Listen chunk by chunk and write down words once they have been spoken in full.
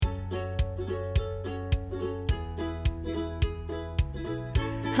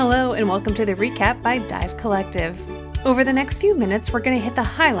Hello and welcome to the recap by Dive Collective. Over the next few minutes, we're going to hit the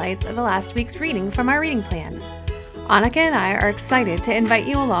highlights of the last week's reading from our reading plan. Annika and I are excited to invite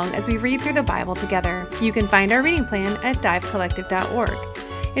you along as we read through the Bible together. You can find our reading plan at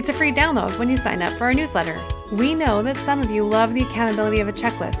divecollective.org. It's a free download when you sign up for our newsletter. We know that some of you love the accountability of a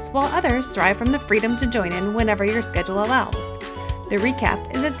checklist, while others thrive from the freedom to join in whenever your schedule allows. The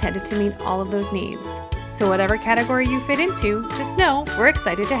recap is intended to meet all of those needs. So whatever category you fit into, just know we're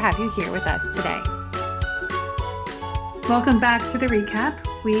excited to have you here with us today. Welcome back to the recap.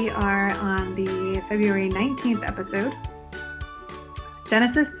 We are on the February 19th episode.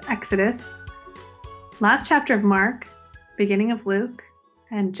 Genesis, Exodus, last chapter of Mark, beginning of Luke,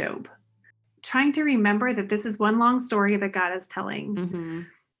 and Job. Trying to remember that this is one long story that God is telling. Mm-hmm.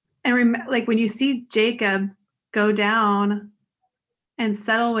 And like when you see Jacob go down and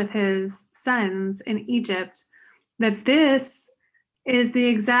settle with his sons in Egypt, that this is the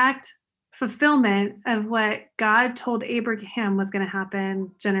exact fulfillment of what God told Abraham was going to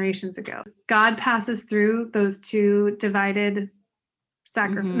happen generations ago. God passes through those two divided,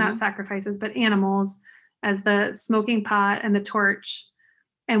 not sacrifices, but animals as the smoking pot and the torch.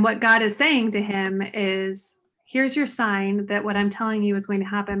 And what God is saying to him is, here's your sign that what I'm telling you is going to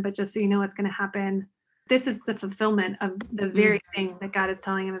happen, but just so you know what's going to happen, this is the fulfillment of the very thing that God is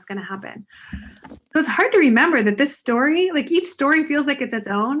telling him is going to happen. So it's hard to remember that this story, like each story feels like it's its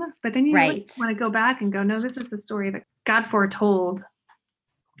own, but then you want to go back and go, no, this is the story that God foretold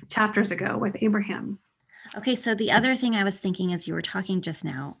chapters ago with Abraham. Okay, so the other thing I was thinking as you were talking just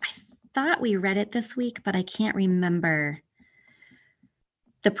now, I thought we read it this week, but I can't remember.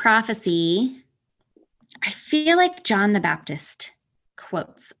 The prophecy, I feel like John the Baptist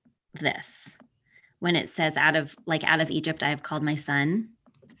quotes this when it says, out of Egypt, I have called my son.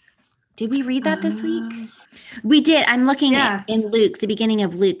 Did we read that this week? We did. I'm looking at in Luke, the beginning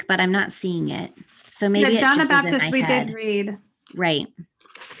of Luke, but I'm not seeing it. So maybe John the Baptist we did read. Right.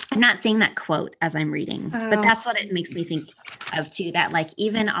 I'm not seeing that quote as I'm reading, but that's what it makes me think of too, that like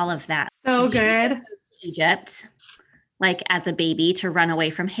even all of that. So good. Jesus goes to Egypt, like as a baby to run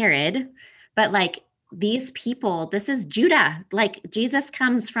away from Herod, but like these people, this is Judah, like Jesus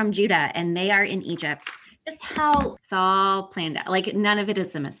comes from Judah and they are in Egypt. Just how it's all planned out. Like none of it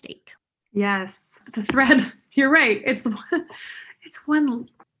is a mistake. Yes. The thread. You're right. It's one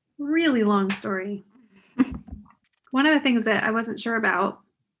really long story. One of the things that I wasn't sure about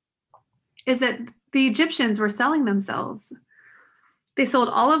is that the Egyptians were selling themselves. They sold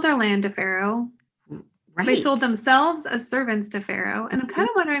all of their land to Pharaoh. Right. They sold themselves as servants to Pharaoh. And I'm kind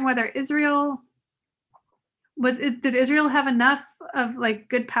of wondering whether did Israel have enough of like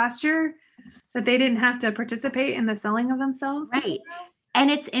good pasture that they didn't have to participate in the selling of themselves? Right. And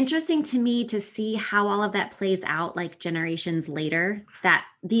it's interesting to me to see how all of that plays out like generations later, that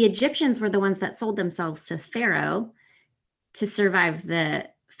the Egyptians were the ones that sold themselves to Pharaoh to survive the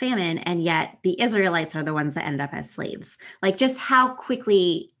famine. And yet the Israelites are the ones that end up as slaves. Like just how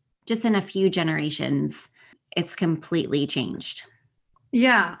quickly, just in a few generations, it's completely changed.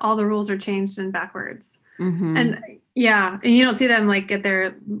 Yeah. All the rules are changed and backwards. Mm-hmm. And you don't see them like get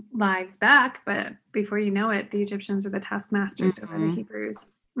their lives back, but before you know it, the Egyptians are the taskmasters over the Hebrews.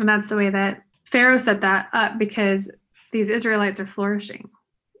 And that's the way that Pharaoh set that up because these Israelites are flourishing.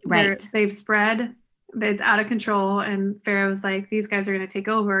 Right. They've spread, it's out of control. And Pharaoh's like, these guys are going to take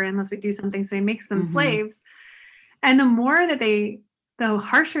over unless we do something. So he makes them slaves. And the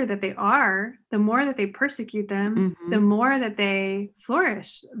harsher that they are, the more that they persecute them, the more that they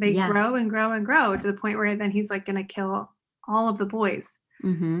flourish. They grow and grow and grow to the point where then he's like going to kill all of the boys.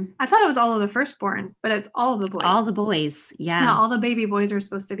 I thought it was all of the firstborn, but it's all of the boys. All the boys. Yeah. No, all the baby boys are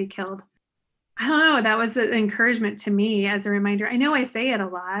supposed to be killed. I don't know. That was an encouragement to me as a reminder. I know I say it a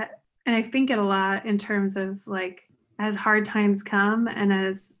lot and I think it a lot in terms of like, as hard times come and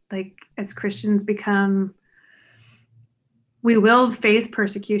as Christians become, we will face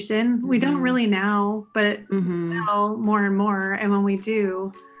persecution. We don't really now, but it will more and more. And when we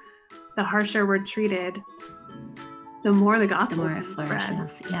do, the harsher we're treated, the more the gospel is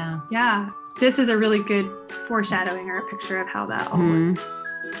spread. Yeah. Yeah. This is a really good foreshadowing or a picture of how that all works.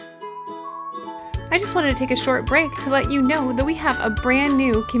 I just wanted to take a short break to let you know that we have a brand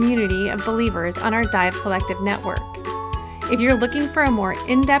new community of believers on our Dive Collective network. If you're looking for a more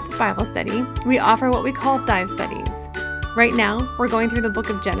in-depth Bible study, we offer what we call Dive Studies. Right now, we're going through the book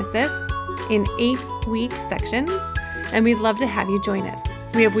of Genesis in 8-week sections, and we'd love to have you join us.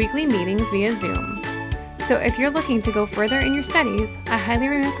 We have weekly meetings via Zoom. So if you're looking to go further in your studies, I highly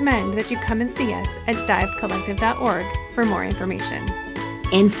recommend that you come and see us at divecollective.org for more information.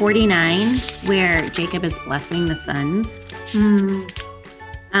 In 49, where Jacob is blessing the sons,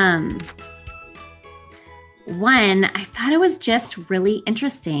 One, I thought it was just really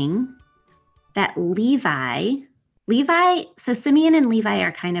interesting that so Simeon and Levi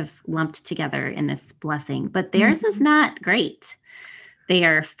are kind of lumped together in this blessing, but theirs is not great. They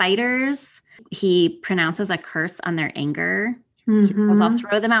are fighters. He pronounces a curse on their anger. He says, I'll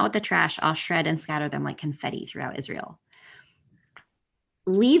throw them out with the trash. I'll shred and scatter them like confetti throughout Israel.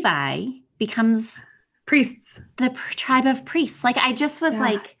 Levi becomes priests, the tribe of priests. Like, I just was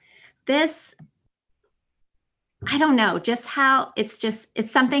like, this, I don't know, just how it's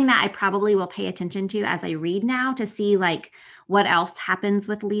something that I probably will pay attention to as I read now to see like what else happens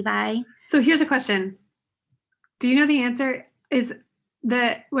with Levi. So here's a question. Do you know the answer? Is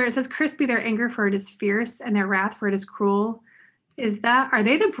where it says, "Cursed be their anger, for it is fierce, and their wrath, for it is cruel." Are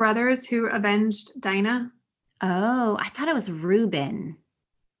they the brothers who avenged Dinah? Oh, I thought it was Reuben.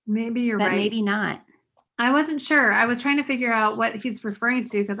 Maybe you're right. Maybe not. I wasn't sure. I was trying to figure out what he's referring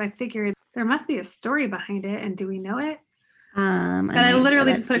to because I figured there must be a story behind it. And do we know it? But I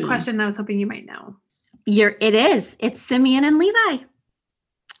literally just put a question and I was hoping you might know. It is. It's Simeon and Levi.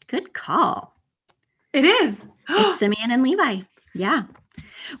 Good call. It is. It's Simeon and Levi. Yeah.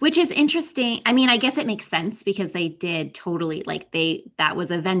 Which is interesting. I mean, I guess it makes sense because they did totally that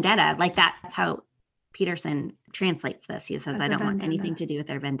was a vendetta. Like that's how Peterson translates this. He says, I don't want anything to do with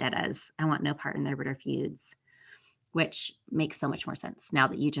their vendettas. I want no part in their bitter feuds, which makes so much more sense now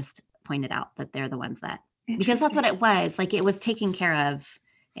that you just pointed out that they're the ones that, because that's what it was. Like it was taken care of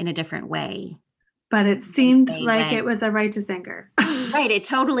in a different way. But it seemed like it was a righteous anger. Right. It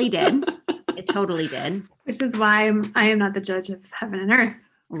totally did. It totally did. Which is why I am not the judge of heaven and earth.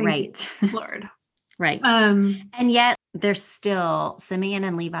 Thank you, Lord. Right. And yet they're still, Simeon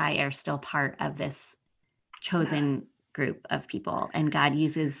and Levi are still part of this chosen group of people. And God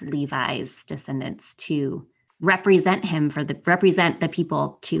uses Levi's descendants to represent the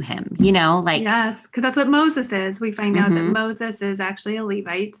people to him, Yes, because that's what Moses is. We find out that Moses is actually a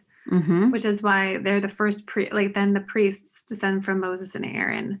Levite, which is why they're the first then the priests descend from Moses and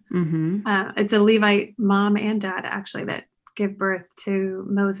Aaron. It's a Levite mom and dad actually that give birth to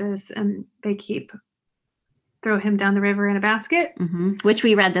Moses, and they throw him down the river in a basket, which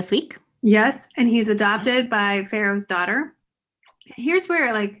we read this week. Yes, and he's adopted by Pharaoh's daughter. Here's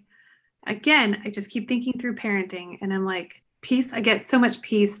where, again, I just keep thinking through parenting, and I'm like, peace. I get so much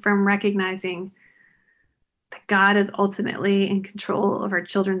peace from recognizing that God is ultimately in control of our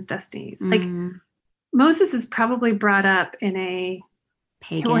children's destinies. Like Moses is probably brought up in a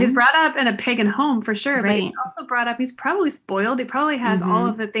pagan. Well, he's brought up in a pagan home for sure, but he's also he's probably spoiled. He probably has all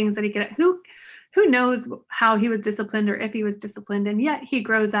of the things that he could. Who knows how he was disciplined or if he was disciplined, and yet he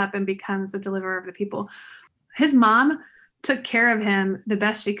grows up and becomes the deliverer of the people. His mom took care of him the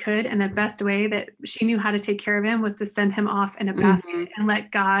best she could, and the best way that she knew how to take care of him was to send him off in a basket and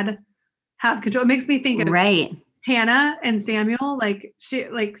let God have control. It makes me think of Hannah and Samuel.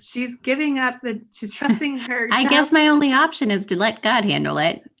 She's giving up she's trusting her. I guess my only option is to let God handle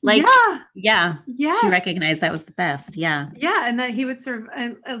it. Yeah. She recognized that was the best. Yeah. Yeah. And that he would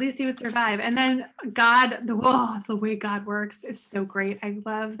at least he would survive. And then God, the way God works is so great. I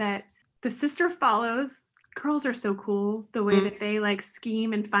love that the sister follows. Girls are so cool. The way that they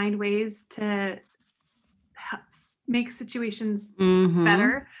scheme and find ways to make situations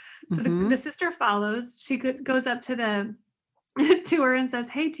better. So the sister follows. She goes up to her and says,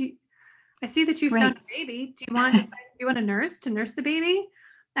 "Hey, I see that you found a baby. Do you want a nurse to nurse the baby?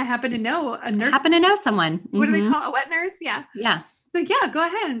 I happen to know a nurse. Happen to know someone. What do they call a wet nurse? Yeah. Yeah. So yeah, go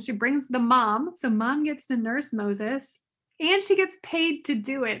ahead." And she brings the mom. So mom gets to nurse Moses, and she gets paid to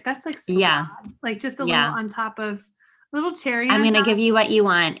do it. That's odd. Just a little on top of a little cherry. I'm going to give you what you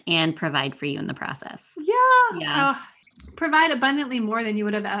want and provide for you in the process. Yeah. Provide abundantly more than you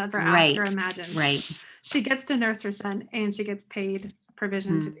would have ever asked or imagined. Right. She gets to nurse her son, and she gets paid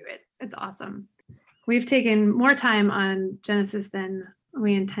provision to do it. It's awesome. We've taken more time on Genesis than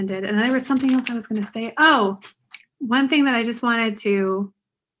we intended. And there was something else I was going to say. Oh, one thing that I just wanted to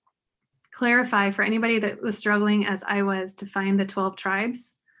clarify for anybody that was struggling as I was to find the 12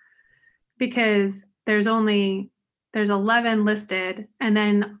 tribes, because there's 11 listed, and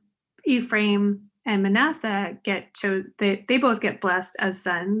then Ephraim and Manasseh they both get blessed as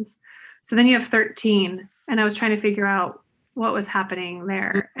sons. So then you have 13. And I was trying to figure out what was happening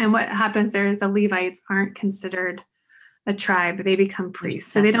there. And what happens there is the Levites aren't considered a tribe. They become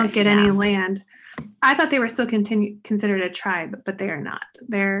priests. So they don't get any land. I thought they were still considered a tribe, but they are not.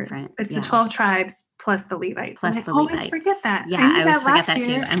 It's the 12 tribes plus the Levites. I always forget that. Yeah, I always forget that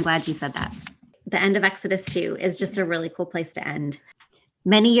too. I'm glad you said that. The end of Exodus 2 is just a really cool place to end.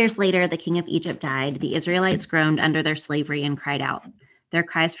 Many years later, the king of Egypt died. The Israelites groaned under their slavery and cried out. Their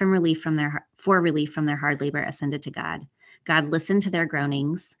cries for relief from their hard labor ascended to God. God listened to their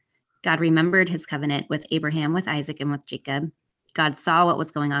groanings. God remembered his covenant with Abraham, with Isaac, and with Jacob. God saw what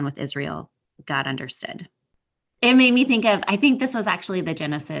was going on with Israel. God understood. It made me think of, I think this was actually the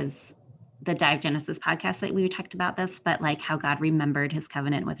Dive Genesis podcast that we talked about this, but like how God remembered his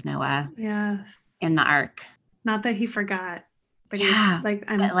covenant with Noah Yes. in the ark. Not that he forgot, but Yeah,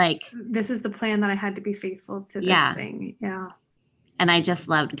 he's like, this is the plan that I had to be faithful to this thing. Yeah. And I just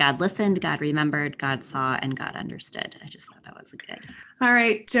loved God listened, God remembered, God saw, and God understood. I just thought that was good. All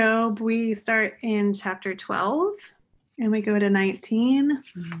right, Job, we start in chapter 12 and we go to 19.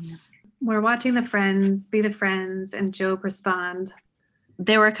 We're watching the friends be the friends and Job respond.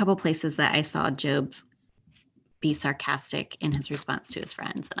 There were a couple places that I saw Job be sarcastic in his response to his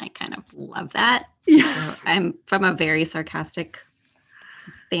friends, and I kind of love that. Yes. So I'm from a very sarcastic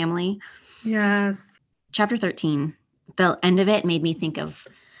family. Yes. Chapter 13, the end of it made me think of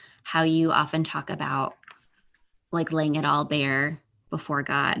how you often talk about like laying it all bare before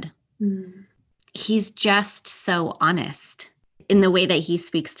God. Mm. He's just so honest in the way that he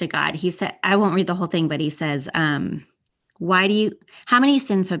speaks to God. He said, I won't read the whole thing, but he says, how many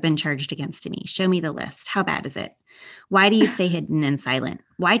sins have been charged against me? Show me the list. How bad is it? Why do you stay hidden and silent?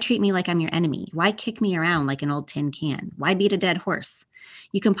 Why treat me like I'm your enemy? Why kick me around like an old tin can? Why beat a dead horse?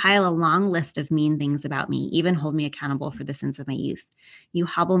 You compile a long list of mean things about me, even hold me accountable for the sins of my youth. You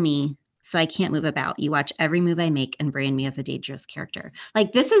hobble me so I can't move about. You watch every move I make and brand me as a dangerous character.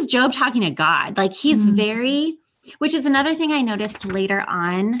 Like, this is Job talking to God. Like, he's very, which is another thing I noticed later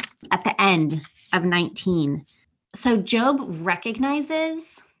on at the end of 19. So Job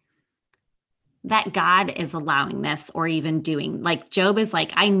recognizes that God is allowing this or even doing, like, Job is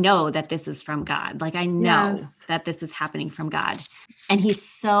like, I know that this is from God. Like, I know that this is happening from God. And he's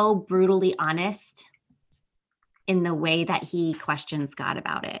so brutally honest in the way that he questions God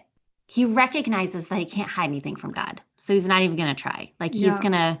about it. He recognizes that he can't hide anything from God. So he's not even going to try. Like, he's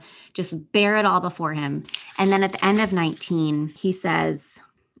going to just bear it all before him. And then at the end of 19, he says,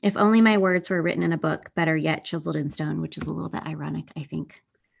 if only my words were written in a book, better yet, chiseled in stone, which is a little bit ironic, I think,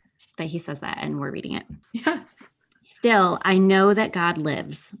 that he says that and we're reading it. Yes. Still, I know that God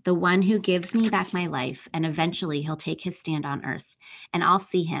lives, the one who gives me back my life, and eventually he'll take his stand on earth, and I'll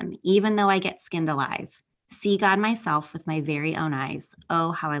see him, even though I get skinned alive. See God myself with my very own eyes.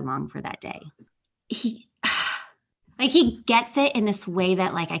 Oh, how I long for that day. He gets it in this way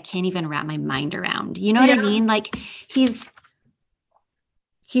that, like, I can't even wrap my mind around. You know what I mean? Like, he's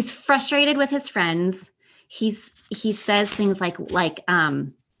frustrated with his friends. He says things like,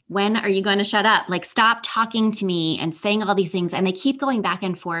 when are you going to shut up? Like, stop talking to me, and saying all these things. And they keep going back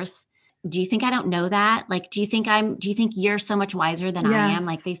and forth. Do you think I don't know that? Like, do you think you're so much wiser than I am?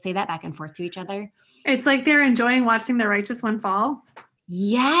 Like, they say that back and forth to each other. It's like they're enjoying watching the righteous one fall.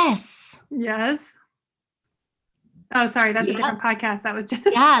 Yes. Yes. Oh, sorry. That's a different podcast. That was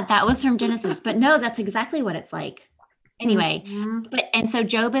Genesis. Yeah, that was from Genesis. But no, that's exactly what it's like. Anyway, and so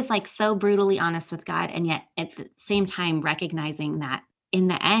Job is like so brutally honest with God, and yet at the same time recognizing that in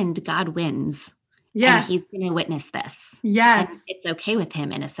the end, God wins. Yes. And he's going to witness this. Yes. And it's okay with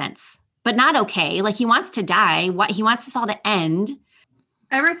him in a sense, but not okay. Like, he wants to die. He wants this all to end.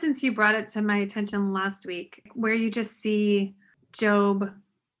 Ever since you brought it to my attention last week, where you just see Job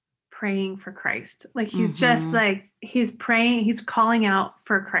praying for Christ. Like, he's just like, he's praying, he's calling out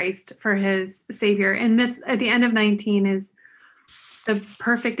for Christ, for his savior. And this at the end of 19 is the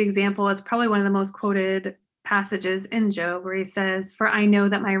perfect example. It's probably one of the most quoted passages in Job, where he says, for I know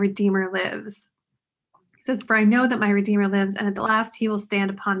that my Redeemer lives. He says, for I know that my Redeemer lives, and at the last he will stand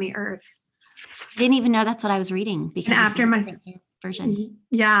upon the earth. I didn't even know that's what I was reading, because after my version.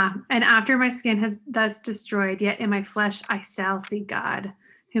 Yeah. And after my skin has thus destroyed, yet in my flesh I shall see God,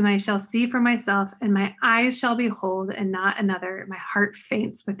 whom I shall see for myself, and my eyes shall behold and not another. My heart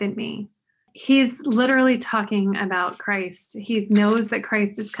faints within me. He's literally talking about Christ. He knows that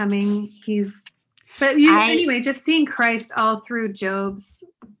Christ is coming. Anyway, just seeing Christ all through Job's,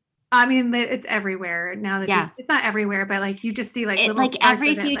 I mean, it's everywhere now that it's not everywhere, but like you just see like little like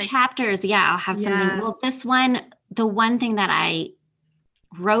every few chapters. Yeah, I'll have something. Well, this one, the one thing that I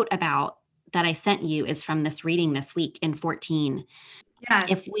wrote about that I sent you is from this reading this week in 14. Yes.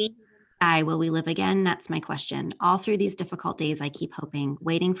 If we die, will we live again? That's my question. All through these difficult days, I keep hoping,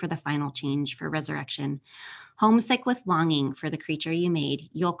 waiting for the final change, for resurrection. Homesick with longing for the creature you made,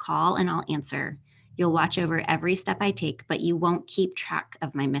 you'll call and I'll answer. You'll watch over every step I take, but you won't keep track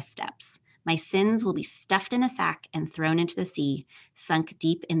of my missteps. My sins will be stuffed in a sack and thrown into the sea, sunk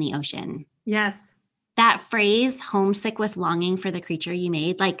deep in the ocean. Yes. that phrase, homesick with longing for the creature you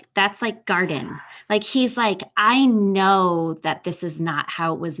made, like that's like garden. Like he's like, I know that this is not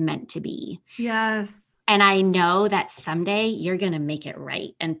how it was meant to be. Yes. And I know that someday you're going to make it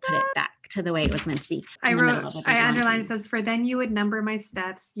right and put it back to the way it was meant to be. I underlined, it says, for then you would number my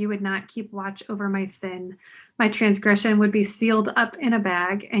steps. You would not keep watch over my sin. My transgression would be sealed up in a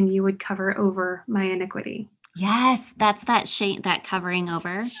bag, and you would cover over my iniquity. Yes, that's that shame, that covering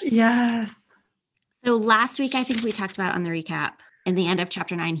over. Yes. So last week, I think we talked about on the recap, in the end of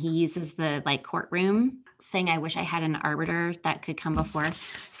chapter 9, he uses the like courtroom saying, I wish I had an arbiter that could come before.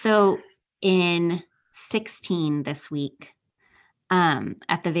 So in 16 this week,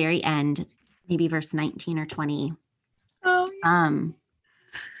 at the very end, maybe verse 19 or 20. Oh, yes.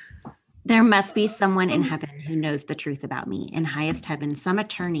 There must be someone in heaven who knows the truth about me, in highest heaven, some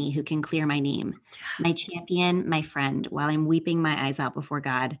attorney who can clear my name, my champion, my friend, while I'm weeping my eyes out before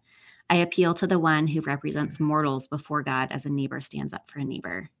God. I appeal to the one who represents mortals before God as a neighbor stands up for a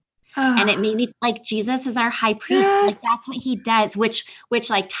neighbor. And it made me like Jesus is our high priest. Yes. Like that's what he does, which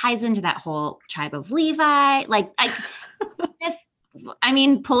like ties into that whole tribe of Levi. Like I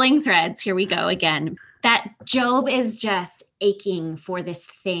mean, pulling threads. Here we go again. That Job is just aching for this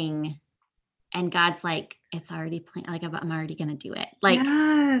thing. And God's like, it's already planned. Like, I'm already going to do it. Like,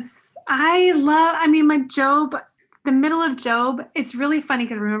 yes, like Job, the middle of Job, it's really funny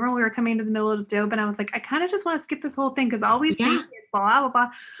because remember we were coming to the middle of Job and I was like, I kind of just want to skip this whole thing because all we see is blah, blah,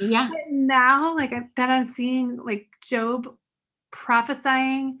 blah. Yeah. But now, like that I'm seeing like Job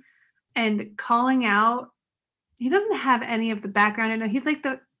prophesying and calling out. He doesn't have any of the background. I know he's like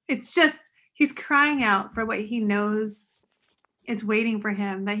he's crying out for what he knows is waiting for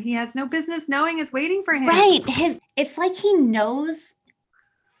him, that he has no business knowing is waiting for him. Right. It's like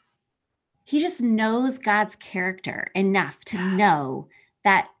he just knows God's character enough to know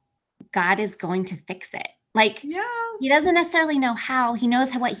that God is going to fix it. Like, he doesn't necessarily know how. He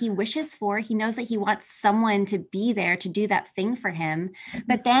knows what he wishes for. He knows that he wants someone to be there to do that thing for him.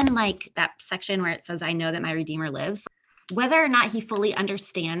 But then like that section where it says, I know that my Redeemer lives, whether or not he fully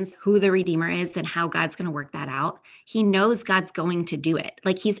understands who the Redeemer is and how God's going to work that out, he knows God's going to do it.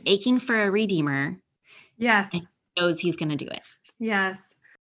 Like he's aching for a Redeemer. Yes. And he knows he's going to do it. Yes.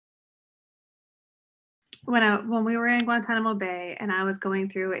 When we were in Guantanamo Bay and I was going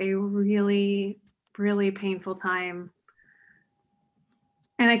through a really, really painful time,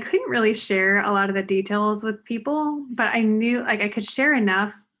 and I couldn't really share a lot of the details with people, but I knew like I could share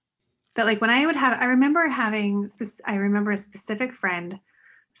enough that like when I remember a specific friend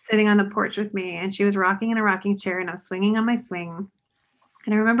sitting on the porch with me and she was rocking in a rocking chair and I was swinging on my swing.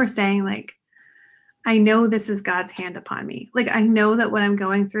 And I remember saying like, I know this is God's hand upon me. Like, I know that what I'm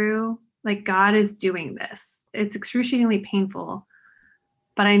going through, like God is doing this. It's excruciatingly painful,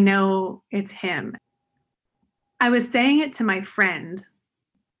 but I know it's him. I was saying it to my friend,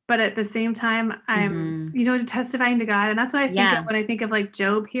 but at the same time, I'm, testifying to God. And that's what I think of when I think of like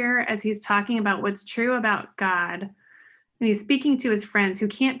Job here, as he's talking about what's true about God. And he's speaking to his friends who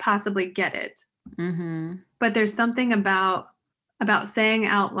can't possibly get it. Mm-hmm. But there's something about saying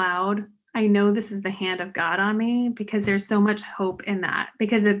out loud, I know this is the hand of God on me, because there's so much hope in that.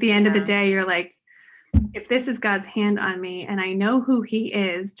 Because at the end of the day, you're like, if this is God's hand on me and I know who he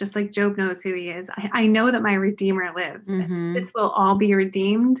is, just like Job knows who he is, I know that my Redeemer lives. Mm-hmm. This will all be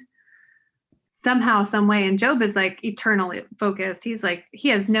redeemed somehow, some way. And Job is like eternally focused. He's like, he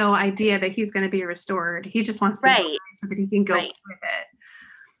has no idea that he's going to be restored. He just wants to die so that he can go with it.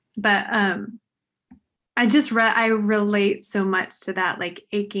 But I relate so much to that, like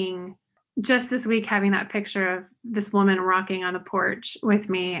aching. Just this week, having that picture of this woman rocking on the porch with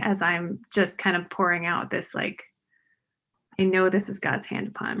me as I'm just kind of pouring out this, like, I know this is God's hand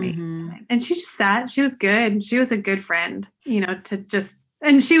upon me. Mm-hmm. And she just sat. She was good. She was a good friend, and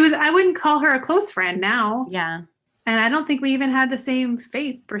I wouldn't call her a close friend now. Yeah. And I don't think we even had the same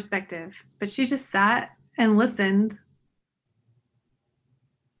faith perspective, but she just sat and listened.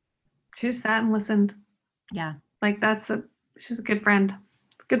 She just sat and listened. Yeah. Like she's a good friend.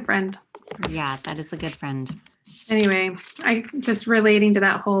 Good friend. Yeah, that is a good friend. Anyway, I just relating to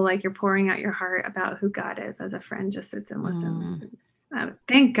that whole, like, you're pouring out your heart about who God is as a friend just sits and listens.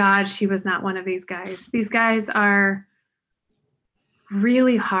 Thank God she was not one of these guys. These guys are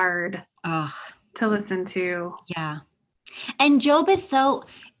really hard to listen to. Yeah. And Job is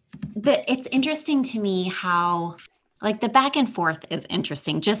it's interesting to me how, like, the back and forth is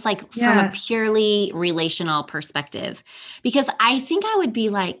interesting, just like from a purely relational perspective, because I think I would be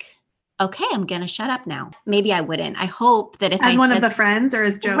like, okay, I'm going to shut up now. Maybe I wouldn't. I hope that if As I one said, of the friends or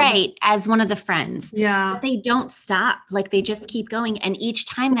as Job? right, as one of the friends, Yeah. but they don't stop. Like they just keep going. And each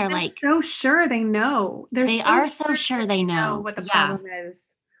time they're They're like, so sure they know. they are so sure they know. what the Yeah, problem is.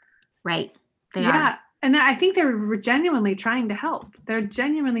 right. They Yeah. are. And I think they're genuinely trying to help. They're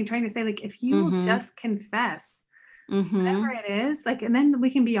genuinely trying to say, like, if you will Mhm. just confess Mm-hmm. whatever it is, like, and then we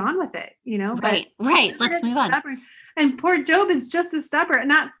can be on with it, you know? Right, right. But Let's move on. stubborn. And poor Job is just as stubborn,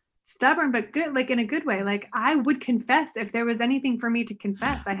 not stubborn, but good, like in a good way. Like, I would confess if there was anything for me to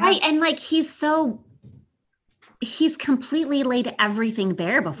confess. I have. Right. And like he's completely laid everything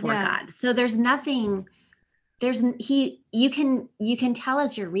bare before God. Yes. So there's nothing, you can tell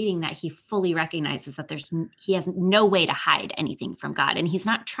as you're reading that he fully recognizes that he has no way to hide anything from God, and he's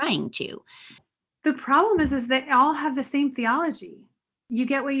not trying to. The problem is they all have the same theology. You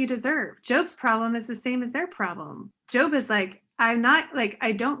get what you deserve. Job's problem is the same as their problem. Job is like, I'm not like,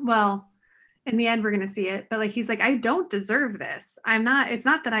 I don't, well, in the end, we're going to see it, but like, he's like, I don't deserve this. It's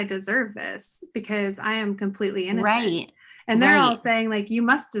not that I deserve this because I am completely innocent. Right. And they're all Right. saying like, you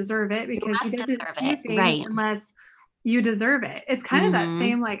must deserve it because he doesn't deserve do it. things Right. unless you deserve it. It's kind of that Mhm.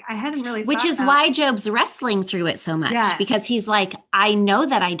 same, like, I hadn't really Which thought is about- why Job's wrestling through it so much, Yes. because he's like, I know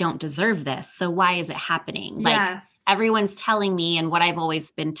that I don't deserve this. So why is it happening? Like Yes. everyone's telling me, and what I've always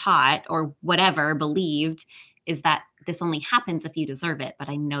been taught or whatever believed is that this only happens if you deserve it, but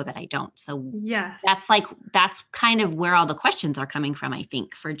I know that I don't. So Yes. that's kind of where all the questions are coming from, I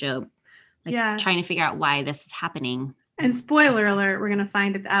think, for Job. Like Yes. trying to figure out why this is happening. And spoiler alert, we're going to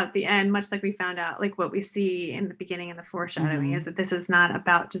find it out at the end, much like we found out, like what we see in the beginning and the foreshadowing is that this is not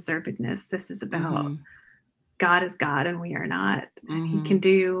about deservedness. This is about God is God and we are not. He can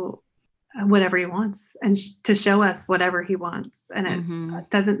do whatever he wants and to show us whatever he wants. And it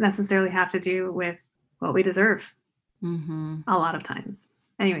doesn't necessarily have to do with what we deserve a lot of times.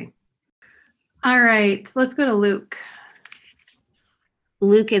 Anyway. All right, let's go to Luke.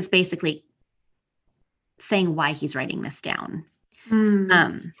 Luke is basically saying why he's writing this down.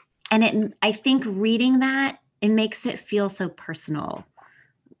 And I think reading that, it makes it feel so personal.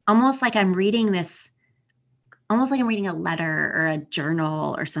 Almost like I'm reading a letter or a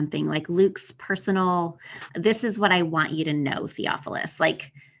journal or something, like Luke's personal, this is what I want you to know, Theophilus.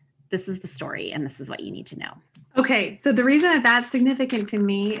 Like, this is the story and this is what you need to know. Okay, so the reason that that's significant to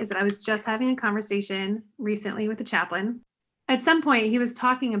me is that I was just having a conversation recently with the chaplain. At some point, he was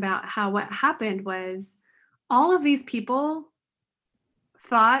talking about how what happened was all of these people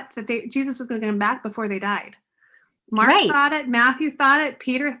thought that Jesus was going to get them back before they died. Mark thought it, Matthew thought it,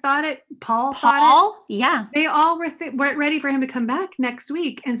 Peter thought it, Paul thought it. Yeah. They all were ready for him to come back next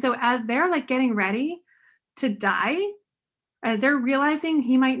week. And so as they're like getting ready to die, as they're realizing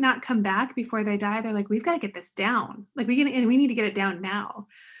he might not come back before they die, they're like, we've got to get this down. Like we need to get it down now.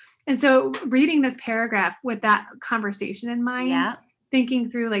 And so reading this paragraph with that conversation in mind, thinking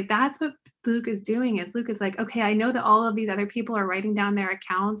through like, that's what Luke is doing is Luke is like, okay, I know that all of these other people are writing down their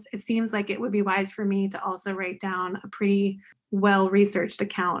accounts. It seems like it would be wise for me to also write down a pretty well-researched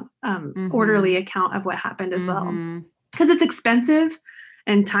account, orderly account of what happened as well. Because it's expensive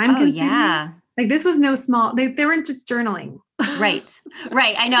and time consuming. Like this was no small, they weren't just journaling. Right.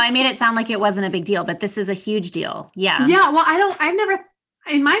 I know I made it sound like it wasn't a big deal, but this is a huge deal. Yeah. Yeah. Well, I've never,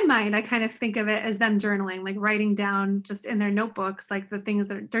 in my mind, I kind of think of it as them journaling, like writing down just in their notebooks, like the things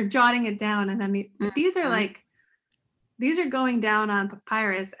that they're jotting it down. And then these are going down on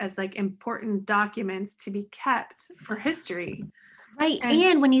papyrus as like important documents to be kept for history. Right.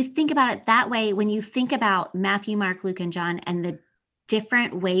 And when you think about it that way, when you think about Matthew, Mark, Luke, and John and the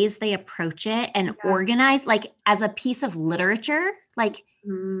different ways they approach it and organize, like as a piece of literature, like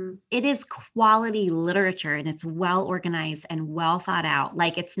it is quality literature and it's well organized and well thought out.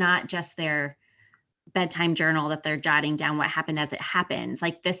 Like it's not just their bedtime journal that they're jotting down what happened as it happens.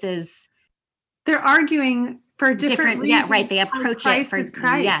 Like this is, they're arguing for different reasons. Yeah, right. They approach it for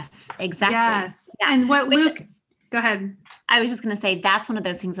Christ. Yes, exactly. Yes. Yeah. And what Luke, go ahead. I was just going to say, that's one of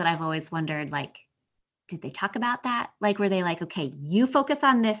those things that I've always wondered, like, did they talk about that? Like, were they like, okay, you focus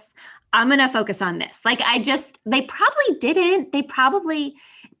on this. I'm going to focus on this. Like, they probably didn't. They probably,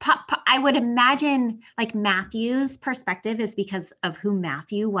 I would imagine like Matthew's perspective is because of who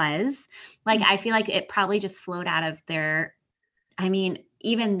Matthew was. Like, I feel like it probably just flowed out of their, I mean,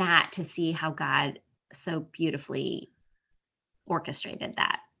 even that to see how God so beautifully orchestrated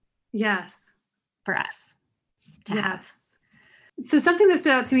that. Yes. For us to have. So something that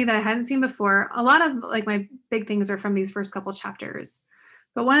stood out to me that I hadn't seen before, a lot of like my big things are from these first couple chapters.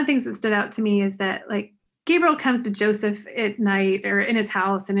 But one of the things that stood out to me is that like Gabriel comes to Joseph at night or in his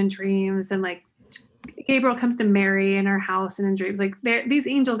house and in dreams. And like Gabriel comes to Mary in her house and in dreams. Like these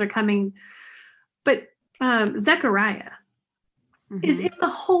angels are coming. But Zechariah is in the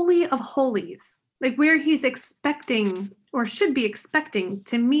Holy of Holies, like where he's expecting or should be expecting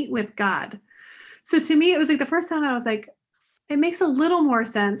to meet with God. So to me, it was like the first time I was like, it makes a little more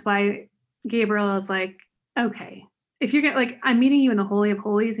sense why Gabriel is like, okay, if you're gonna, like, I'm meeting you in the Holy of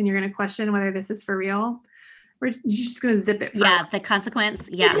Holies and you're going to question whether this is for real, you're just going to zip it. Yeah, the consequence.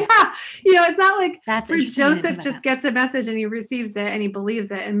 Yeah. It's not like That's where Joseph just gets a message and he receives it and he believes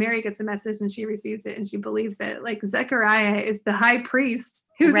it, and Mary gets a message and she receives it and she believes it. Like Zechariah is the high priest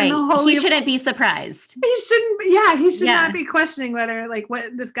who's in the Holy. He shouldn't be surprised. He shouldn't. Yeah, he should not be questioning whether like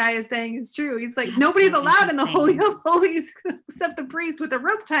what this guy is saying is true. He's like, nobody's allowed in the Holy of Holies except the priest with a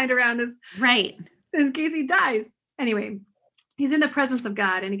rope tied around his in case he dies. Anyway, he's in the presence of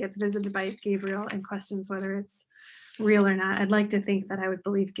God and he gets visited by Gabriel and questions whether it's real or not. I'd like to think that I would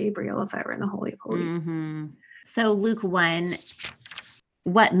believe Gabriel if I were in the Holy of Holies. Mm-hmm. So Luke 1,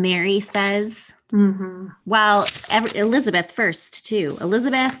 what Mary says, well, Elizabeth first too.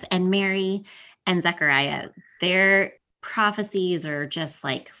 Elizabeth and Mary and Zechariah, their prophecies are just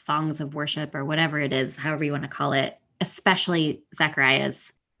like songs of worship or whatever it is, however you want to call it, especially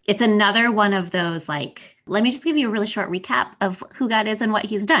Zechariah's. It's another one of those, like, let me just give you a really short recap of who God is and what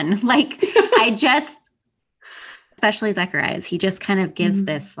he's done. Like, especially Zechariah's, he just kind of gives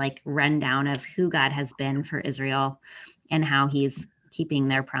this like rundown of who God has been for Israel and how he's keeping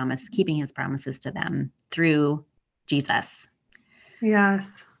his promises to them through Jesus.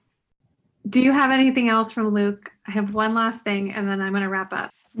 Yes. Do you have anything else from Luke? I have one last thing and then I'm going to wrap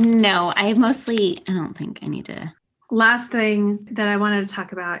up. No, I don't think I need to. Last thing that I wanted to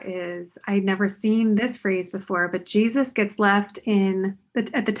talk about is I'd never seen this phrase before, but Jesus gets left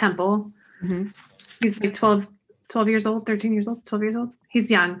at the temple. Mm-hmm. He's like 12 years old, 13 years old, 12 years old. He's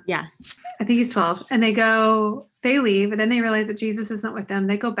young. Yeah. I think he's 12. And they leave, and then they realize that Jesus isn't with them.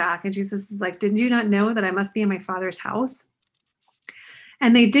 They go back, and Jesus is like, did you not know that I must be in my Father's house?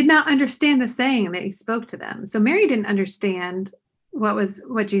 And they did not understand the saying that he spoke to them. So Mary didn't understand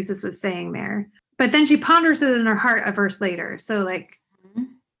what Jesus was saying there. But then she ponders it in her heart a verse later. So like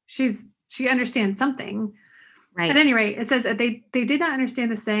she understands something. Right. At any rate, it says that they did not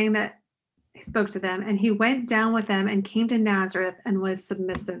understand the saying that he spoke to them, and he went down with them and came to Nazareth and was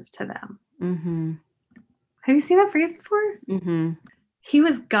submissive to them. Mm-hmm. Have you seen that phrase before? Mm-hmm. He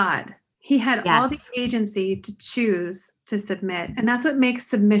was God. He had all the agency to choose to submit. And that's what makes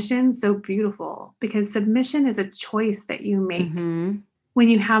submission so beautiful, because submission is a choice that you make when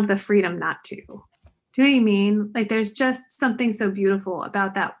you have the freedom not to. Do you know what I mean? Like there's just something so beautiful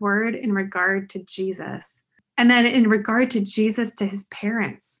about that word in regard to Jesus. And then in regard to Jesus, to his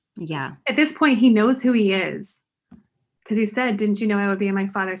parents. Yeah. At this point, he knows who he is. Because he said, didn't you know I would be in my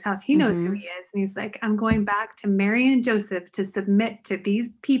Father's house? He knows who he is. And he's like, I'm going back to Mary and Joseph to submit to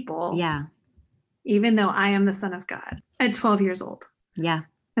these people. Yeah. Even though I am the Son of God at 12 years old. Yeah.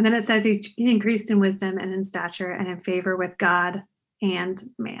 And then it says he increased in wisdom and in stature and in favor with God and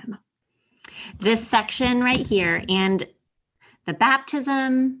man. This section right here and the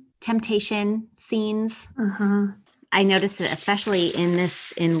baptism, temptation scenes. I noticed it especially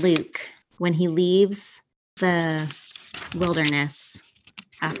in Luke when he leaves the wilderness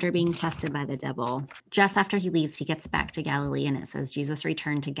after being tested by the devil. Just after he leaves, he gets back to Galilee, and it says Jesus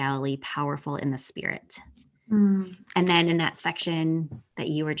returned to Galilee powerful in the Spirit. And then in that section that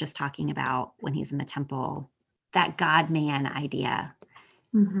you were just talking about when he's in the temple, that God-man idea,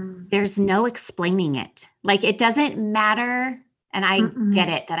 there's no explaining it. Like it doesn't matter. And I get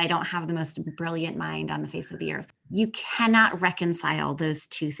it that I don't have the most brilliant mind on the face of the earth. You cannot reconcile those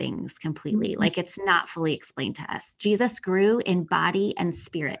two things completely. Like it's not fully explained to us. Jesus grew in body and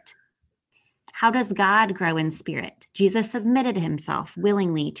spirit. How does God grow in spirit? Jesus submitted himself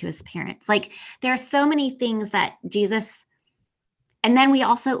willingly to his parents. Like there are so many things that Jesus, and then we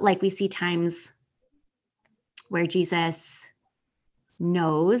also we see times where Jesus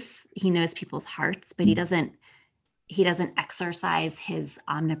knows people's hearts, but he doesn't exercise his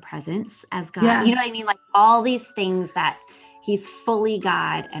omnipresence as God. Yes. You know what I mean? Like all these things that he's fully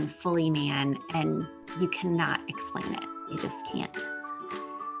God and fully man, and you cannot explain it. You just can't.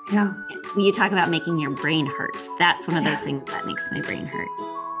 Yeah. When you talk about making your brain hurt, that's one of those things that makes my brain hurt.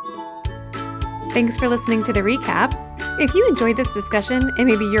 Thanks for listening to the recap. If you enjoyed this discussion and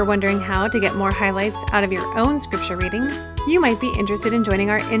maybe you're wondering how to get more highlights out of your own scripture reading, you might be interested in joining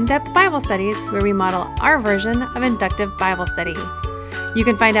our in-depth Bible studies where we model our version of inductive Bible study. You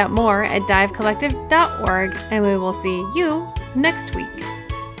can find out more at divecollective.org, and we will see you next week.